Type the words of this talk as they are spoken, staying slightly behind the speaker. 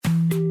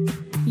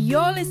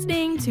You're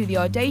listening to the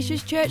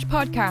Audacious Church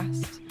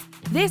podcast.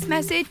 This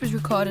message was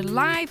recorded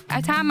live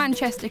at our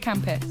Manchester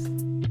campus.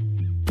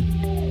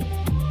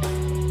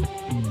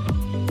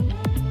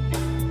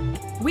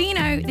 We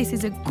know this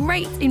is a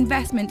great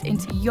investment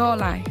into your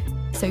life,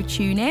 so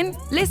tune in,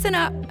 listen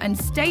up, and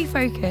stay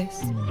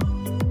focused.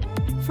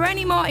 For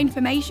any more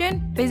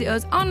information, visit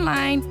us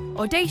online,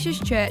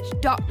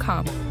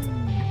 audaciouschurch.com.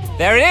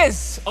 There it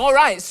is. All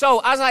right.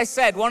 So, as I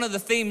said, one of the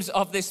themes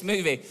of this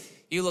movie,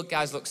 you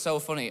guys look so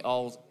funny,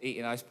 all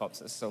eating ice pops.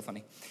 That's so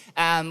funny.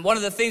 One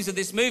of the themes of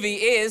this movie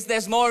is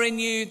there's more in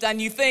you than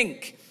you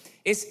think.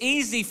 It's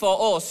easy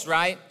for us,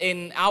 right,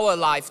 in our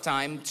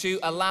lifetime to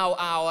allow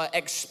our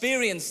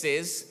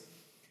experiences,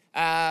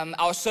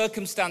 our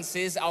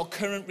circumstances, our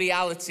current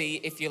reality,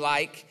 if you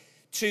like,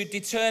 to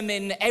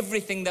determine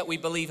everything that we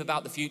believe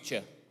about the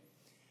future.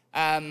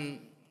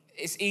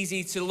 It's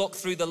easy to look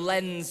through the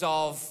lens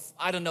of,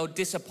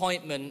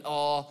 disappointment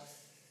or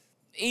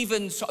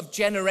even sort of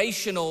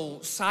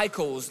generational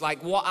cycles,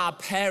 like what our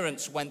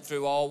parents went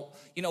through or,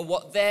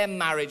 what their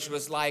marriage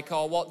was like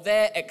or what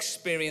their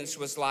experience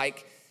was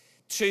like,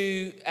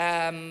 to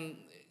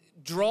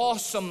draw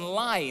some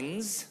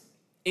lines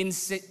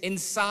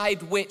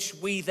inside which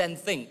we then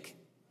think.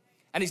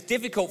 And it's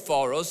difficult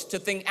for us to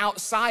think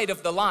outside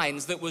of the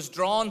lines that was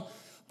drawn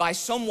by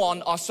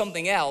someone or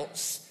something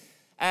else.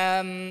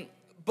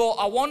 But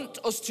I want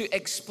us to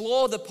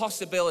explore the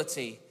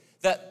possibility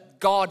that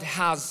God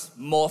has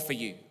more for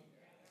you.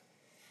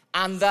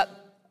 And that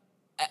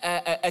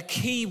a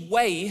key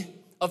way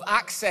of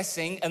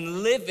accessing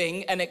and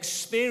living and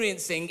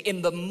experiencing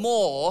in the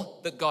more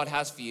that God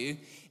has for you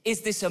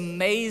is this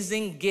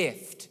amazing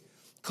gift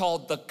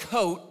called the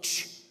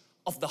coach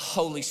of the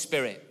Holy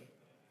Spirit.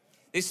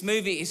 This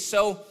movie is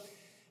so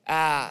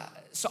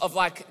sort of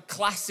like a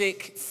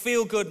classic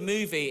feel-good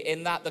movie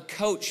in that the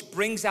coach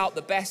brings out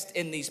the best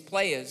in these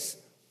players.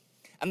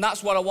 And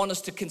that's what I want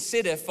us to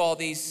consider for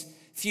these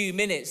few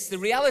minutes. The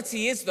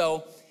reality is,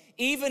 though,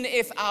 even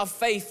if our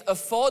faith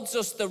affords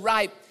us the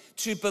right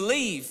to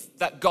believe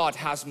that God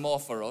has more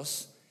for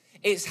us,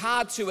 it's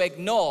hard to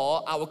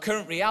ignore our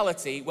current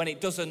reality when it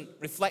doesn't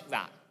reflect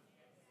that.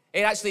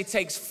 It actually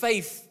takes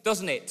faith,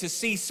 doesn't it, to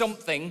see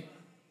something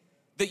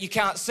that you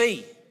can't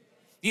see.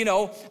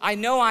 I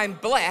know I'm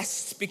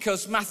blessed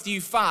because Matthew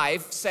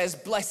 5 says,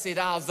 blessed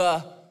are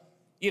the,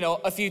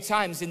 a few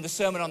times in the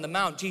Sermon on the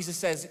Mount, Jesus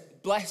says,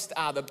 blessed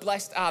are the,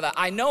 blessed are the.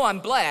 I know I'm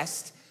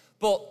blessed,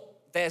 but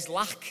there's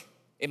lack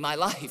in my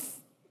life.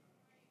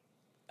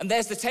 And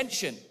there's the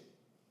tension.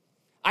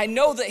 I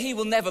know that he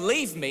will never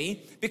leave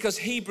me because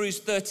Hebrews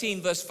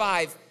 13 verse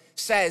 5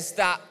 says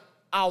that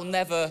I'll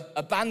never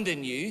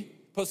abandon you,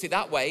 puts it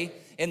that way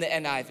in the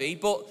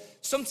NIV. But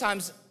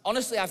sometimes,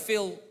 honestly, I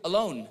feel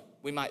alone,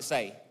 we might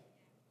say.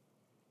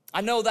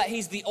 I know that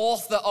he's the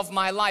author of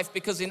my life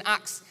because in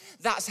Acts,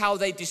 that's how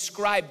they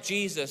describe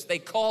Jesus. They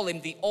call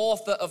him the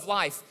author of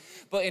life.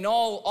 But in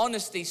all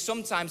honesty,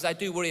 sometimes I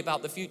do worry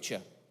about the future.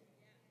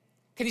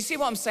 Can you see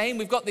what I'm saying?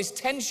 We've got this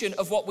tension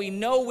of what we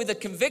know with a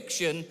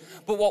conviction,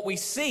 but what we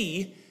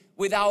see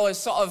with our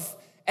sort of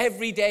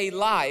everyday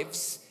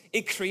lives,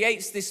 it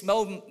creates this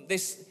moment,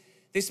 this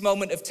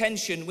moment of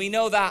tension. We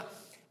know that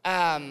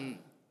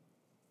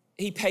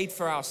he paid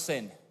for our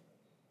sin.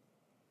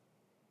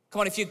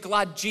 Come on, if you're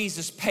glad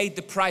Jesus paid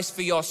the price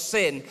for your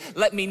sin,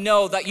 let me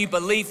know that you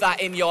believe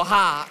that in your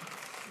heart,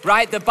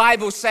 right? The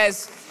Bible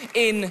says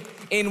in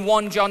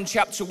 1 John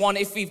chapter 1,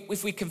 if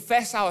we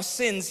confess our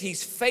sins,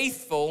 he's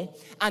faithful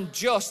and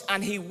just,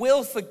 and he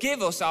will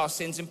forgive us our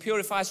sins and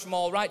purify us from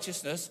all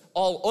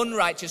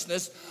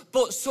unrighteousness.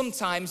 But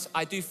sometimes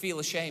I do feel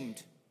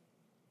ashamed.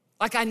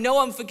 Like I know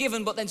I'm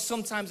forgiven, but then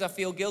sometimes I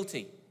feel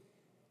guilty.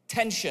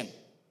 Tension.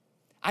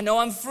 I know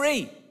I'm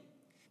free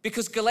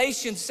because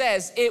Galatians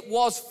says it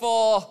was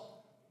for,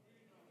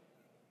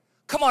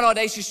 come on,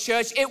 Audacious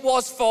Church, it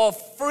was for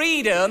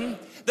freedom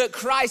that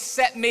Christ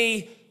set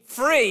me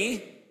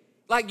free.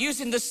 Like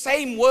using the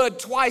same word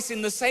twice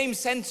in the same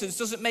sentence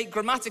doesn't make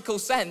grammatical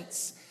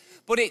sense,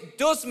 but it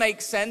does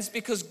make sense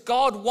because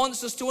God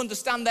wants us to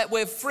understand that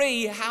we're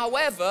free.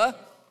 However,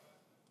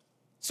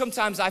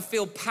 sometimes I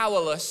feel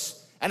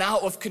powerless and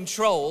out of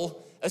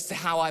control as to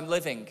how I'm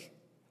living.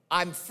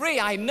 I'm free,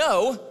 I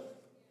know,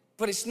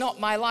 but it's not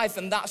my life,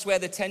 and that's where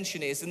the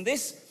tension is. And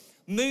this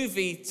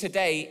movie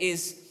today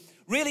is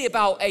really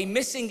about a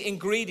missing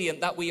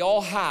ingredient that we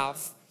all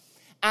have.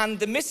 And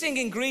the missing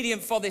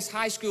ingredient for this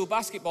high school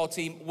basketball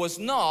team was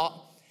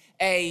not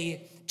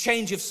a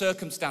change of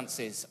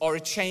circumstances or a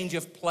change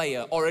of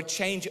player or a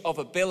change of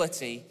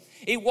ability.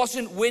 It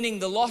wasn't winning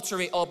the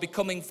lottery or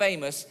becoming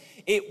famous.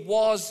 It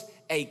was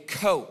a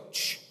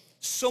coach,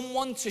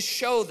 someone to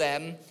show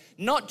them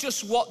not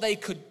just what they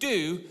could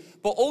do,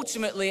 but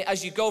ultimately,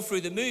 as you go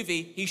through the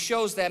movie, he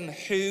shows them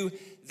who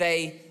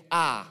they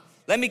are.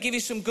 Let me give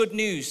you some good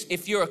news.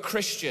 If you're a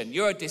Christian,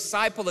 you're a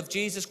disciple of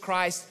Jesus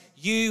Christ,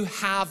 you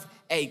have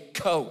a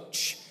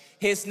coach.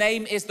 His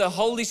name is the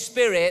Holy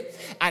Spirit,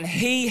 and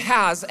he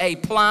has a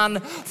plan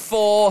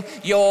for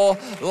your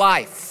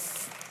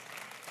life.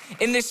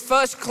 In this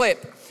first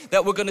clip,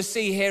 that we're going to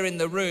see here in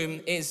the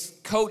room is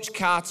Coach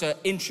Carter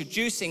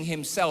introducing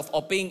himself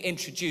or being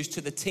introduced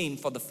to the team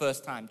for the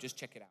first time. Just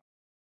check it out.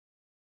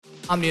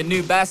 I'm your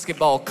new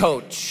basketball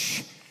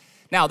coach.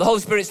 Now, the Holy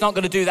Spirit's not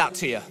going to do that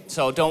to you,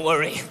 so don't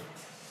worry.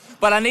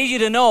 But I need you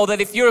to know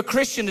that if you're a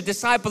Christian, a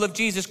disciple of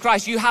Jesus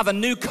Christ, you have a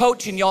new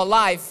coach in your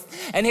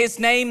life, and his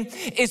name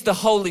is the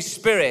Holy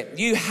Spirit.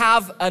 You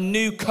have a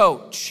new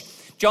coach.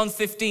 John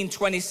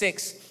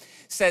 15:26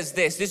 says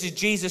this. This is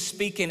Jesus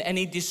speaking, and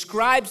he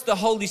describes the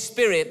Holy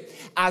Spirit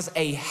as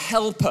a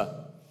helper.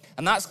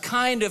 And that's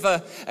kind of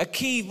a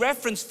key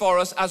reference for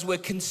us as we're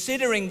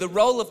considering the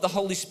role of the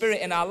Holy Spirit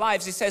in our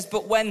lives. He says,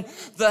 but when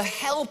the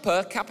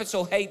helper,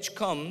 capital H,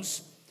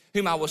 comes,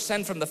 whom I will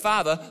send from the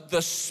Father,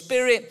 the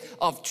Spirit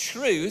of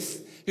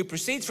truth, who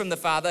proceeds from the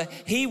Father,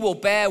 he will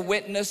bear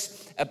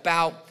witness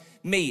about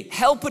me.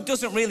 Helper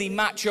doesn't really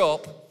match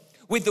up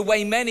with the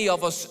way many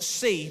of us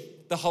see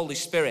the Holy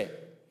Spirit.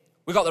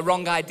 We got the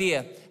wrong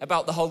idea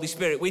about the Holy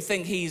Spirit. We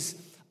think he's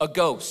a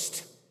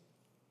ghost.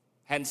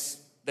 Hence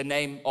the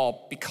name,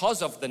 or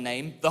because of the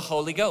name, the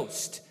Holy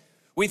Ghost.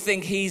 We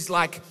think he's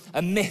like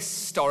a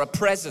mist or a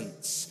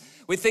presence.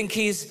 We think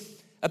he's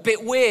a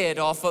bit weird,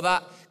 or for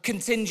that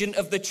contingent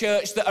of the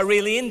church that are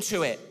really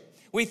into it.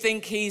 We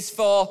think he's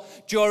for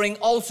during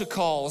altar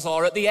calls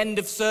or at the end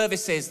of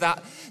services,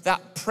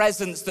 that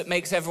presence that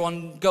makes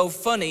everyone go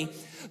funny.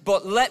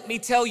 But let me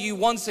tell you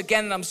once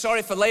again, and I'm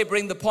sorry for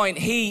laboring the point,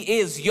 he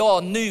is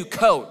your new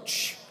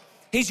coach.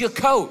 He's your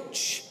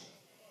coach.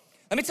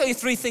 Let me tell you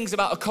 3 things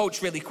about a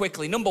coach really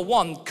quickly. Number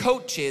 1,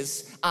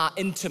 coaches are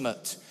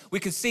intimate. We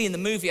can see in the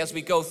movie as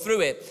we go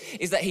through it,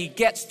 is that he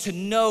gets to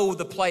know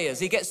the players.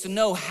 He gets to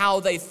know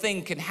how they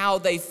think and how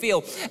they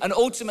feel, and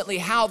ultimately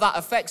how that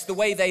affects the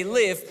way they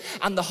live.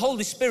 And the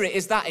Holy Spirit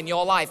is that in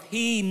your life.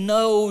 He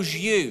knows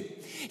you.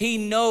 He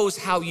knows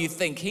how you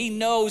think. He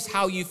knows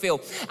how you feel.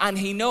 And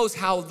he knows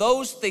how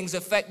those things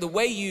affect the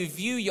way you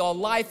view your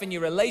life and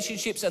your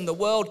relationships and the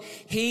world.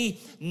 He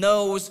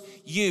knows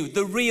you,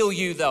 the real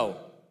you though.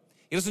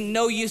 He doesn't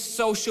know your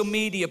social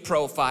media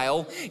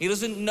profile. He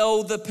doesn't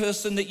know the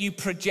person that you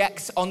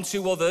project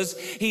onto others.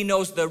 He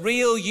knows the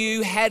real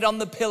you, head on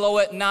the pillow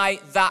at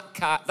night,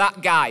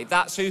 that guy.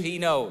 That's who he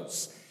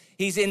knows.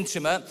 He's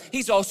intimate.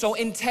 He's also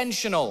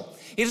intentional.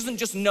 He doesn't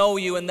just know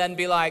you and then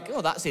be like,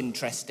 oh, that's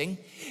interesting.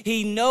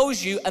 He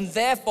knows you and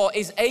therefore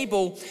is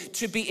able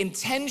to be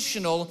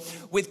intentional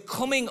with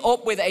coming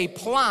up with a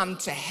plan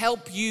to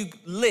help you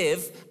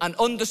live and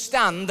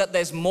understand that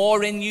there's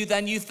more in you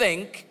than you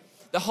think.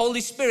 The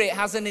Holy Spirit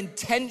has an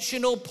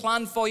intentional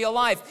plan for your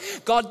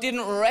life. God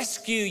didn't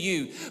rescue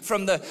you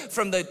from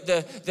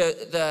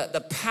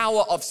the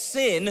power of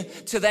sin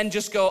to then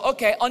just go,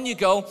 okay, on you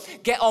go,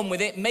 get on with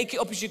it, make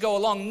it up as you go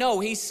along. No,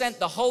 he sent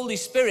the Holy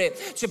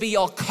Spirit to be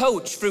your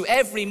coach through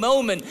every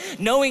moment,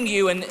 knowing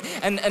you and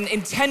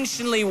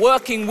intentionally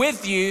working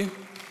with you.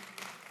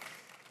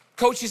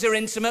 Coaches are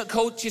intimate,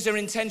 coaches are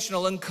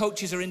intentional, and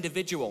coaches are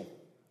individual.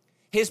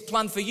 His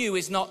plan for you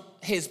is not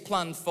his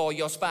plan for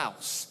your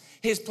spouse.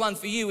 His plan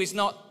for you is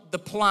not the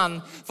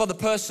plan for the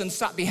person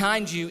sat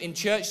behind you in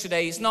church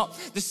today. It's not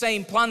the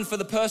same plan for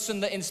the person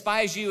that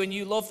inspires you and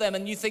you love them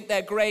and you think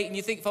they're great and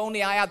you think if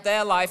only I had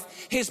their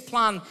life. His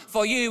plan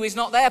for you is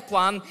not their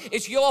plan,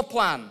 it's your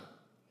plan.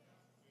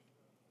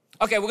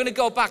 Okay, we're going to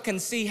go back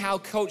and see how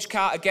Coach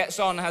Carter gets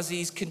on as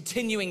he's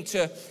continuing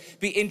to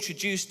be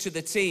introduced to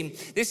the team.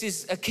 This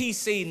is a key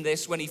scene,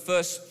 this, when he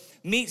first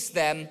meets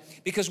them,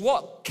 because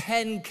what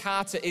Ken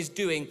Carter is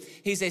doing,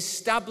 he's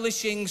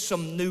establishing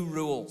some new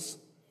rules.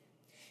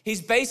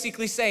 He's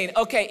basically saying,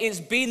 okay, it's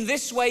been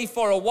this way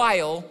for a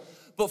while,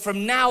 but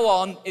from now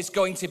on, it's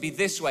going to be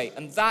this way.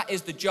 And that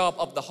is the job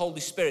of the Holy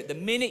Spirit. The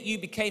minute you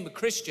became a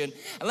Christian,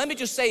 and let me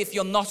just say, if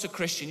you're not a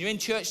Christian, you're in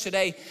church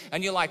today,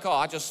 and you're like, oh,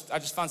 I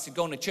just fancy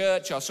going to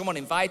church, or someone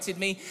invited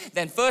me,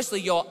 then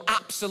firstly, you're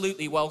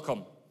absolutely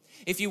welcome.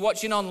 If you're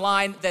watching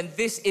online, then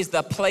this is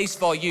the place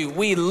for you.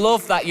 We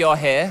love that you're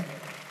here.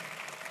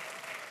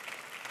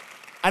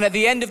 And at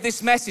the end of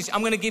this message, I'm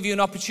going to give you an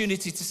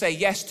opportunity to say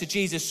yes to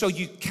Jesus so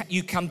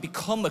you can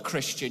become a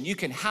Christian. You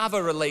can have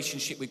a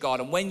relationship with God.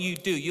 And when you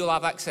do, you'll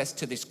have access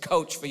to this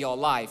coach for your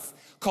life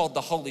called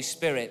the Holy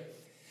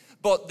Spirit.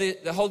 But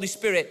the Holy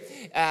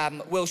Spirit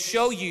will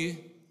show you,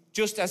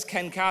 just as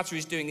Ken Carter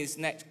is doing his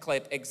next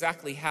clip,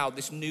 exactly how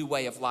this new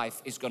way of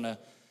life is going to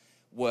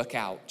work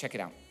out. Check it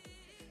out.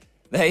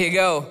 There you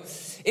go.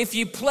 If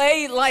you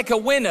play like a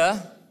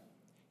winner,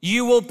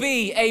 you will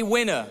be a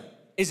winner,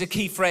 is a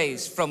key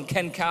phrase from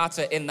Ken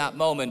Carter in that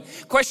moment.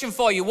 Question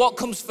for you, what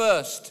comes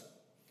first?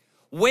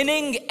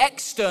 Winning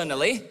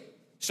externally,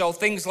 so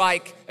things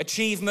like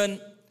achievement,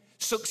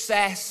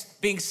 success,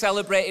 being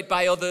celebrated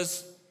by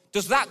others,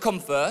 does that come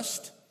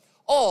first?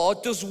 Or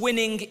does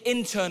winning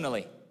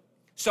internally?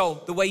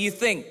 So the way you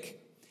think,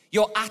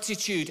 your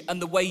attitude, and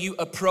the way you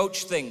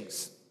approach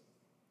things.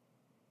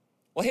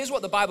 Well, here's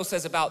what the Bible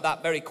says about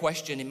that very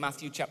question in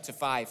Matthew chapter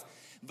 5,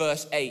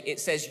 verse 8. It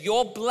says,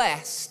 you're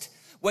blessed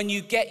when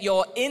you get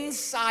your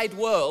inside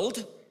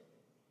world,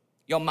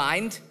 your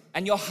mind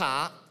and your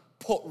heart,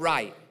 put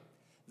right.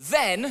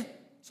 Then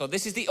So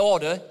this is the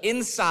order: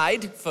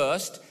 inside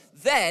first,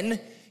 then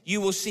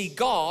you will see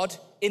God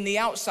in the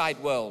outside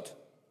world.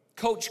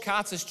 Coach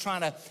Carter's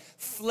trying to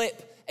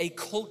flip a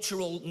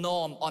cultural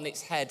norm on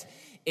its head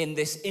in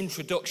this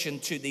introduction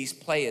to these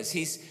players.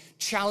 He's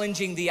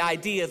challenging the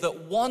idea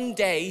that one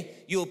day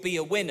you'll be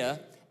a winner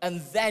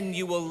and then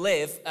you will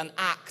live and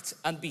act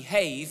and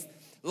behave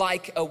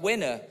like a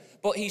winner.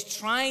 But he's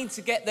trying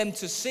to get them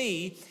to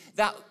see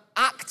that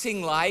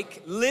acting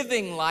like,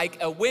 living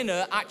like a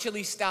winner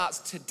actually starts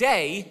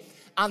today,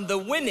 and the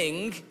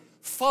winning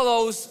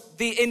follows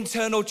the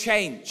internal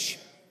change.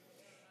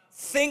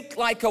 Think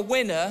like a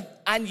winner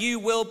and you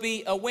will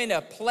be a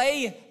winner.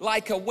 Play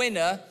like a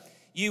winner,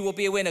 you will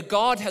be a winner.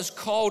 God has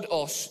called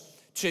us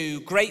to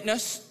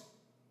greatness,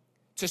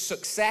 to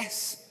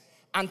success,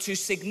 and to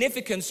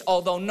significance,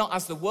 although not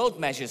as the world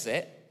measures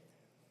it.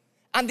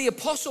 And the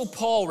Apostle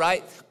Paul,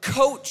 right,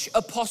 Coach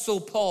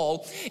Apostle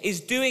Paul,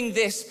 is doing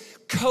this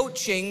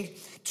coaching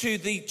to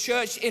the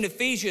church in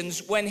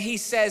Ephesians when he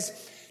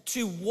says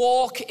to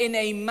walk in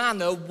a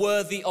manner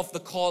worthy of the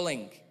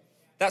calling.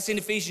 That's in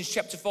Ephesians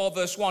chapter 4,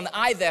 verse 1.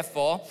 I,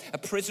 therefore, a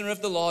prisoner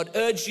of the Lord,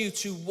 urge you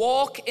to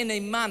walk in a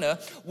manner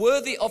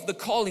worthy of the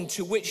calling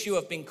to which you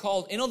have been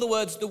called. In other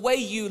words, the way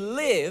you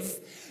live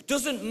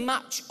doesn't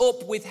match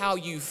up with how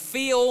you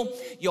feel,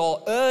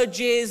 your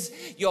urges,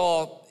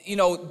 your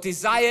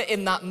desire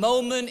in that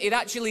moment. It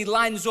actually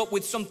lines up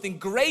with something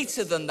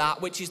greater than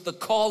that, which is the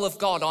call of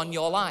God on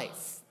your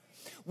life.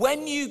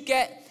 When you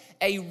get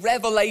a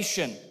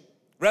revelation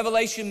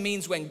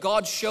means when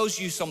God shows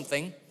you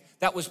something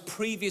that was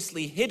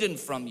previously hidden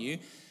from you,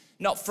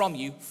 not from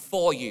you,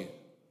 for you.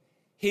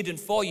 Hidden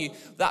for you.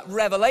 That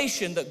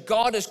revelation that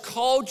God has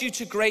called you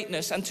to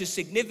greatness and to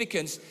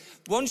significance,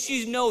 once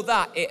you know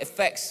that, it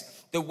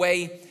affects the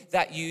way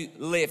that you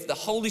live. The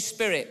Holy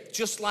Spirit,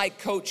 just like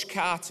Coach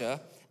Carter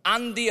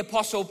and the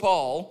Apostle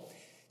Paul,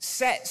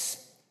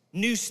 sets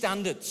new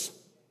standards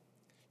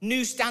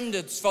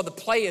for the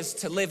players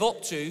to live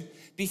up to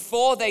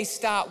before they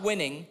start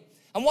winning.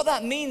 And what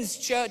that means,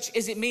 church,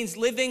 is it means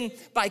living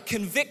by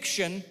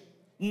conviction,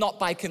 not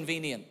by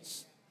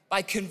convenience.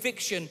 By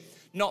conviction,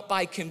 not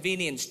by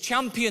convenience.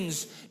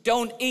 Champions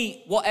don't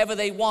eat whatever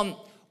they want,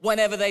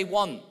 whenever they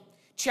want.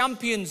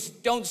 Champions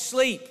don't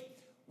sleep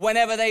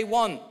whenever they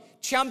want.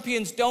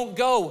 Champions don't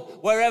go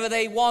wherever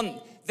they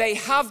want. They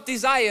have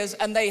desires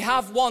and they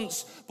have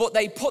wants, but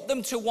they put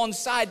them to one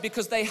side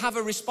because they have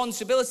a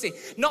responsibility,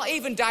 not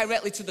even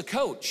directly to the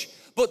coach,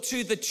 but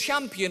to the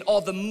champion,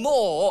 or the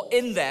more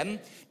in them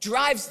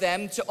drives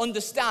them to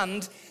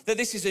understand that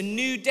this is a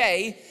new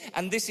day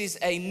and this is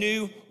a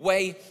new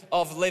way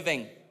of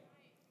living.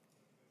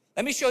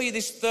 Let me show you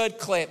this third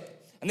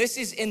clip, and this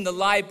is in the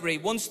library.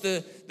 Once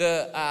the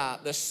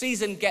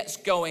season gets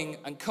going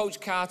and Coach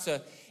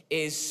Carter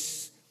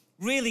is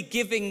really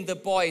giving the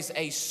boys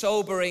a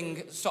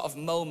sobering sort of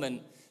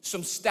moment,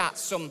 some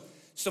stats,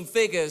 some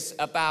figures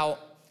about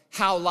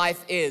how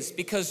life is.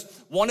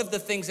 Because one of the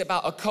things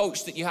about a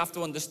coach that you have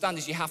to understand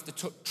is you have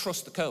to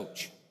trust the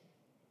coach.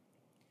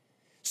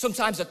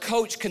 Sometimes a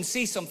coach can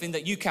see something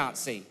that you can't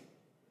see.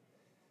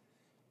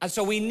 And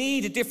so we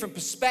need a different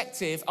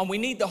perspective, and we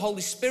need the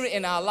Holy Spirit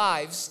in our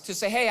lives to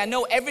say, hey, I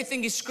know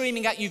everything is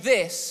screaming at you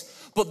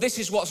this, but this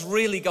is what's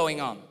really going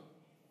on.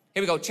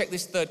 Here we go, check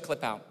this third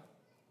clip out.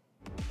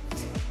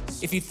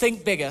 If you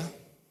think bigger,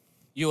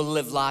 you will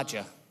live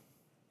larger.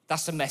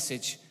 That's the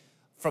message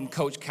from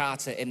Coach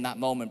Carter in that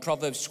moment.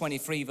 Proverbs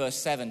 23, verse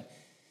 7.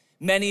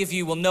 Many of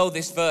you will know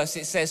this verse.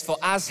 It says, for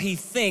as he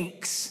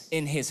thinks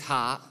in his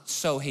heart,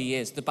 so he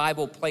is. The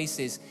Bible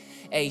places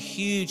a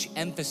huge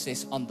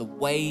emphasis on the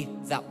way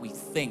that we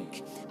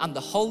think. And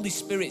the Holy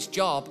Spirit's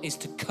job is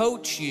to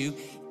coach you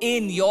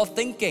in your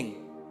thinking.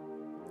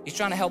 He's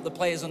trying to help the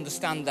players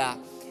understand that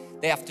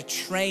they have to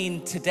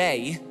train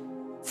today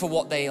for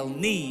what they'll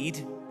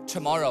need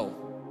tomorrow.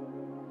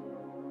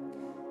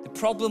 The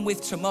problem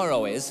with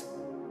tomorrow is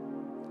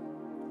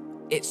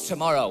it's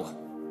tomorrow.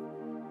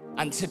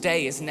 And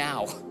today is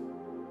now.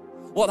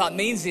 What that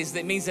means is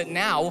that it means that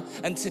now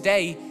and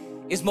today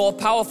is more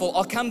powerful,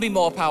 or can be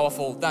more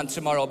powerful than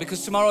tomorrow,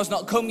 because tomorrow's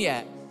not come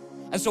yet.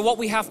 And so what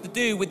we have to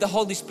do with the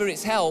Holy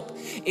Spirit's help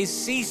is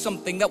see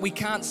something that we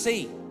can't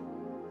see.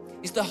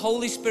 It's the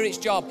Holy Spirit's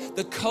job,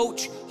 the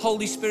coach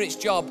Holy Spirit's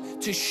job,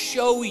 to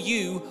show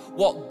you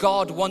what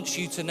God wants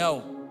you to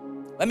know.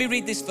 Let me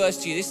read this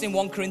verse to you. This is in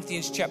 1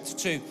 Corinthians chapter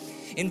 2.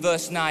 In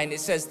verse 9, it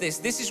says this.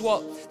 This is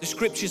what the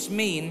scriptures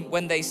mean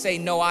when they say,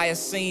 no eye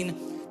has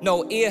seen,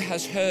 no ear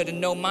has heard,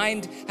 and no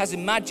mind has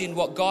imagined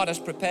what God has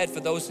prepared for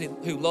those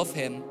who love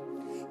him.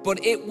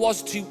 But it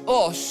was to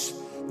us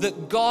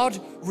that God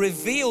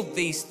revealed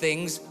these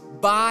things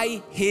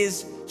by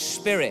his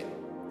Spirit.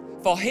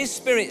 For his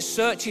Spirit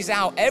searches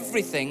out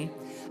everything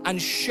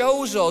and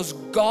shows us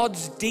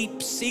God's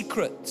deep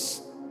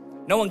secrets.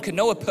 No one can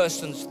know a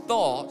person's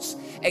thoughts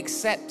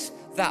except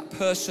that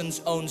person's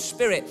own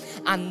spirit.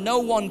 And no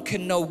one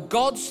can know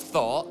God's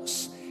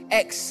thoughts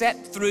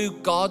except through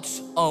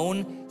God's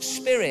own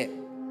Spirit.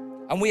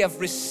 And we have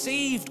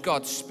received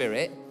God's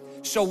Spirit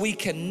so we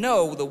can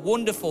know the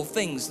wonderful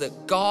things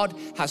that God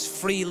has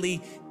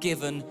freely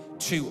given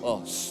to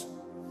us.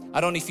 I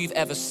don't know if you've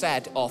ever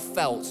said or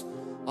felt,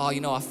 oh,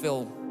 you know, I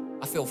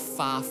feel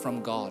far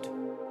from God.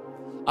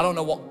 I don't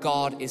know what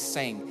God is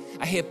saying.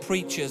 I hear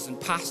preachers and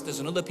pastors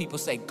and other people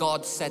say,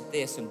 God said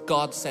this and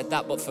God said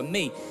that. But for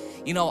me,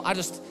 you know, I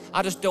just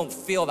don't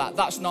feel that.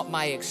 That's not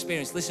my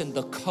experience. Listen,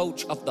 the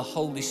coach of the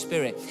Holy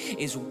Spirit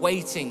is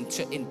waiting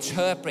to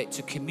interpret,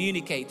 to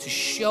communicate, to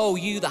show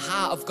you the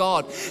heart of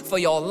God for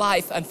your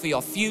life and for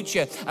your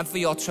future and for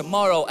your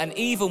tomorrow, and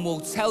even will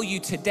tell you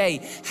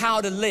today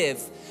how to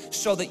live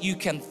so that you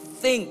can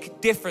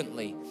think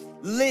differently,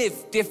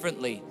 live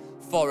differently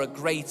for a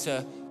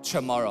greater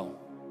tomorrow.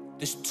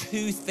 There's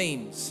two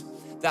themes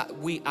that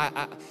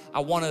I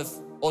want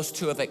us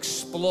to have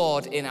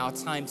explored in our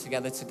time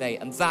together today.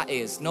 And that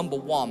is, number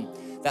one,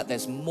 that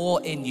there's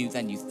more in you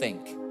than you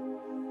think.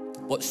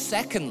 But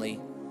secondly,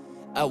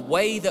 a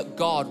way that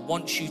God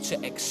wants you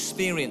to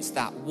experience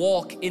that,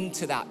 walk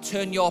into that,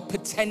 turn your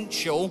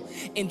potential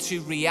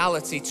into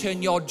reality,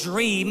 turn your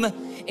dream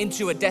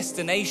into a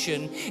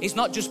destination, is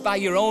not just by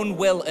your own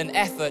will and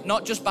effort,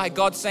 not just by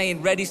God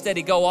saying, ready,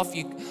 steady, go, off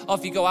you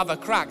go, have a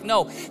crack.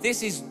 No,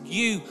 this is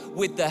you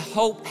with the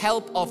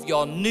help of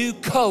your new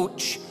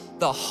coach,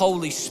 the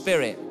Holy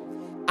Spirit,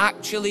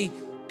 actually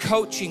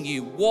coaching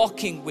you,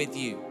 walking with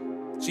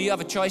you. So you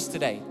have a choice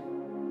today.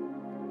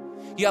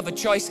 You have a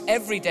choice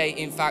every day,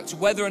 in fact,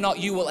 whether or not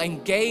you will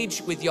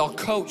engage with your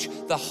coach,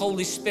 the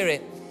Holy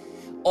Spirit,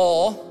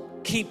 or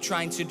keep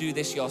trying to do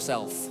this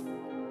yourself.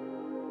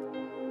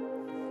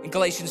 In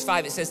Galatians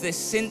 5, it says this,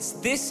 since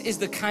this is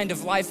the kind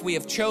of life we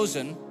have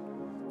chosen,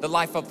 the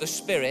life of the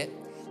Spirit,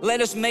 let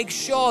us make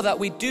sure that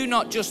we do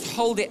not just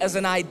hold it as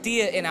an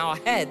idea in our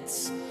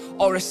heads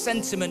or a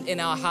sentiment in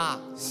our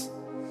hearts.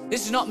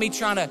 This is not me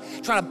trying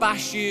to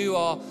bash you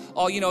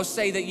or you know,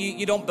 say that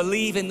you don't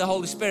believe in the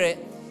Holy Spirit.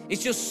 It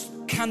just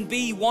can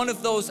be one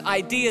of those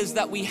ideas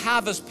that we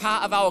have as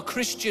part of our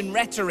Christian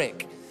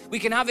rhetoric. We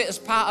can have it as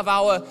part of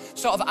our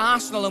sort of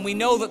arsenal, and we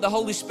know that the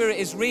Holy Spirit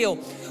is real.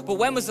 But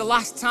when was the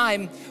last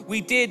time we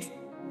did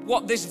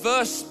what this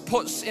verse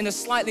puts in a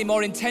slightly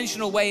more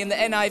intentional way in the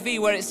NIV,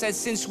 where it says,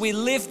 since we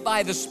live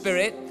by the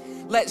Spirit,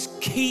 let's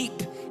keep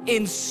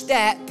in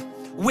step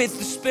with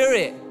the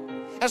Spirit.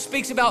 That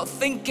speaks about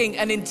thinking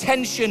and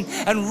intention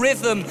and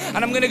rhythm. And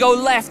I'm going to go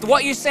left.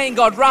 What are you saying,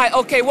 God? Right.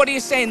 Okay, what are you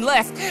saying?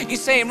 Left. You're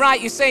saying right.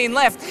 You're saying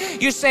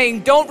left. You're saying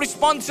don't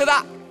respond to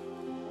that.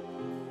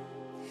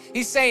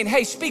 He's saying,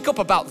 hey, speak up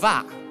about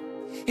that.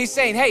 He's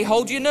saying, hey,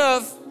 hold your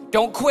nerve.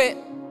 Don't quit.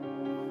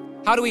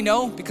 How do we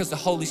know? Because the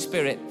Holy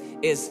Spirit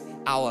is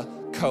our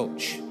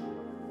coach.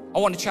 I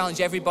want to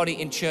challenge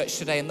everybody in church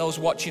today and those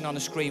watching on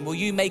the screen. Will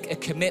you make a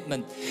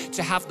commitment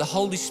to have the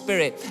Holy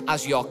Spirit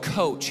as your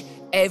coach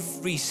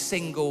every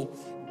single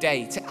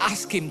day? To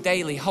ask Him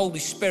daily, Holy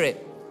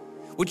Spirit,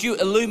 would you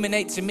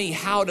illuminate to me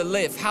how to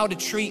live, how to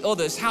treat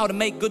others, how to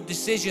make good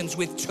decisions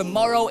with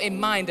tomorrow in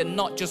mind and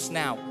not just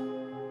now?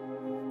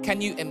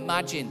 Can you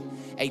imagine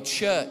a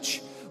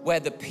church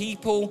where the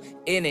people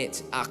in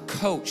it are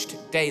coached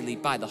daily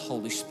by the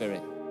Holy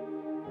Spirit?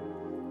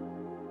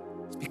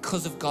 It's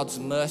because of God's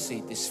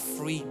mercy, this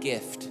free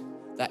gift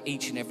that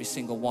each and every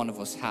single one of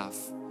us have.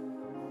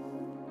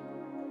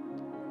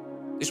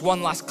 This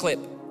one last clip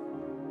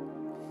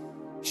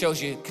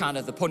shows you kind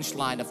of the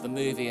punchline of the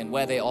movie and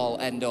where they all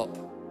end up.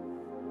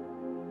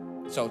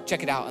 So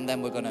check it out, and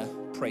then we're going to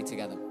pray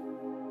together.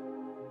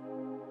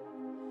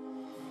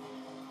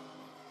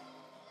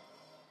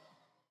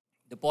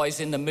 The boys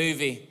in the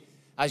movie,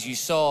 as you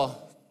saw,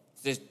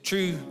 the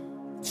true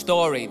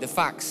story, the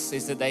facts,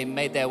 is that they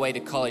made their way to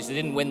college. They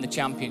didn't win the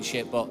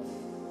championship, but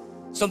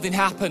something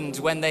happened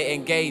when they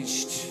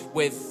engaged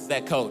with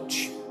their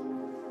coach.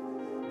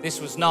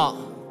 This was not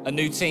a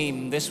new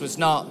team. This was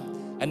not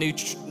a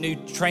new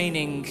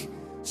training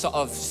sort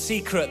of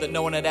secret that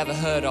no one had ever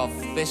heard of.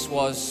 This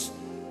was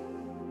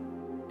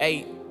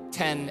 8,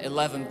 10,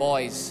 11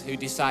 boys who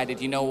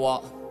decided, you know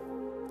what?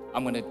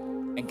 I'm going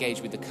to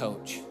engage with the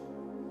coach.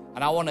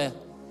 And I want to,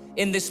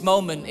 in this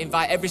moment,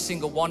 invite every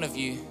single one of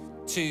you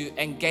to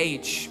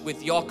engage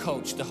with your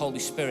coach, the Holy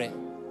Spirit.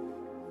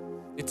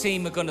 The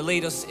team are going to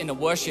lead us in a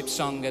worship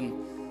song,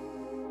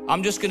 and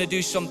I'm just going to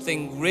do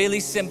something really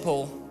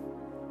simple,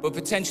 but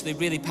potentially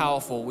really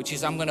powerful, which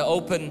is I'm going to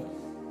open,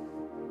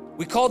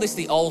 we call this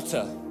the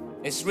altar.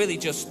 It's really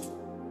just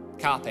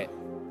carpet,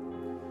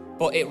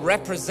 but it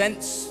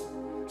represents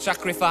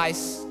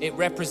sacrifice, it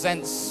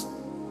represents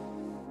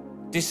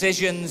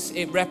decisions,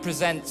 it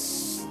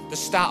represents the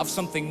start of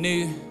something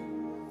new.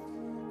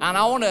 And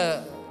I want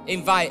to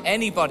invite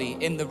anybody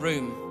in the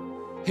room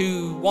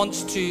who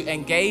wants to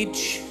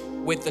engage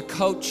with the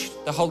coach,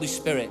 the Holy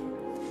Spirit.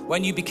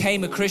 When you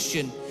became a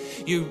Christian,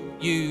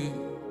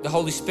 the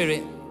Holy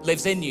Spirit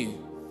lives in you.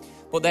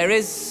 But there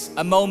is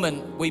a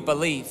moment, we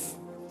believe,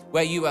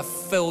 where you are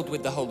filled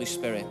with the Holy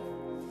Spirit.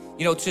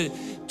 You know,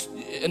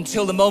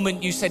 until the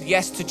moment you said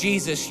yes to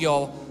Jesus,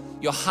 your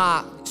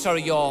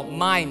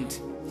mind,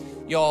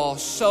 your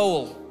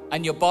soul,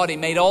 and your body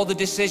made all the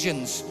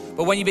decisions.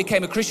 But when you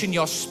became a Christian,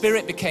 your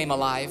spirit became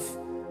alive.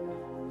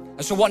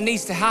 And so what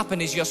needs to happen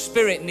is your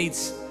spirit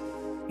needs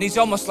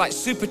almost like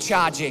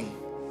supercharging.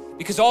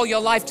 Because all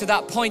your life to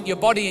that point, your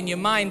body and your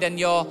mind and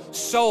your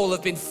soul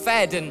have been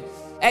fed and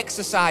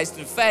exercised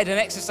and fed and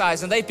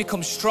exercised, and they've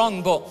become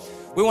strong, but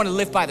we want to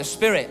live by the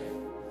Spirit.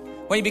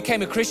 When you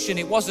became a Christian,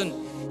 it wasn't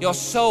your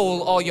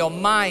soul or your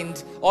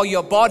mind or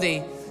your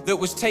body that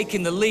was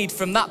taking the lead.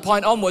 From that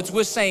point onwards,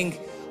 we're saying,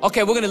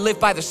 okay, we're going to live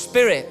by the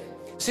Spirit.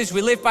 Since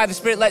we live by the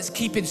Spirit, let's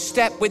keep in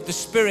step with the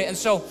Spirit. And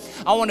so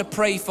I want to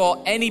pray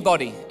for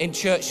anybody in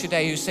church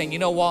today who's saying, you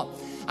know what?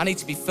 I need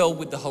to be filled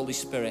with the Holy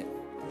Spirit.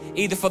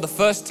 Either for the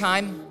first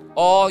time,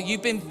 or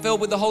you've been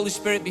filled with the Holy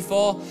Spirit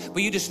before,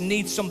 but you just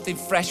need something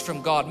fresh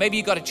from God. Maybe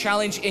you got a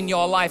challenge in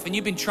your life and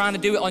you've been trying to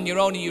do it on your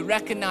own, and you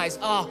recognize,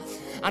 I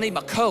need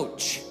my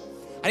coach.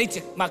 I need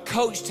my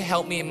coach to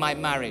help me in my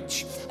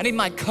marriage. I need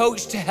my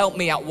coach to help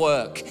me at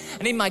work.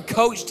 I need my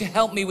coach to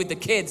help me with the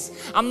kids.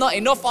 I'm not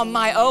enough on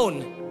my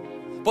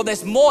own, but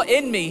there's more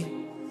in me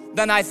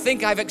than I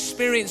think I've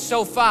experienced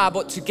so far,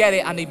 but to get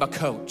it, I need my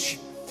coach.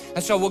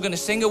 And so we're going to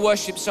sing a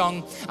worship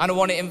song, and I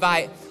want to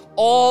invite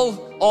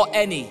all or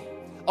any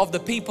of the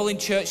people in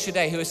church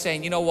today who are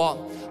saying, you know what,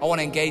 I want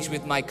to engage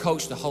with my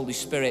coach, the Holy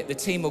Spirit. The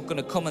team are going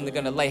to come and they're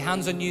going to lay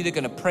hands on you, they're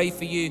going to pray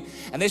for you,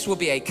 and this will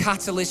be a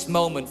catalyst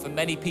moment for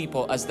many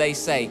people as they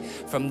say,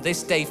 from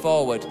this day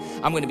forward,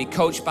 I'm going to be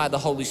coached by the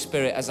Holy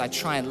Spirit as I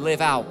try and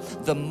live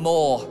out the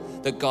more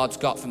that God's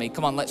got for me.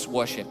 Come on, let's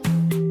worship.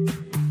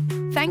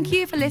 Thank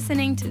you for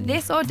listening to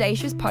this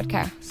Audacious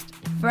podcast.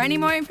 For any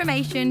more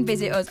information,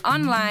 visit us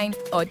online,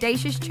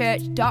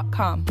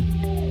 audaciouschurch.com.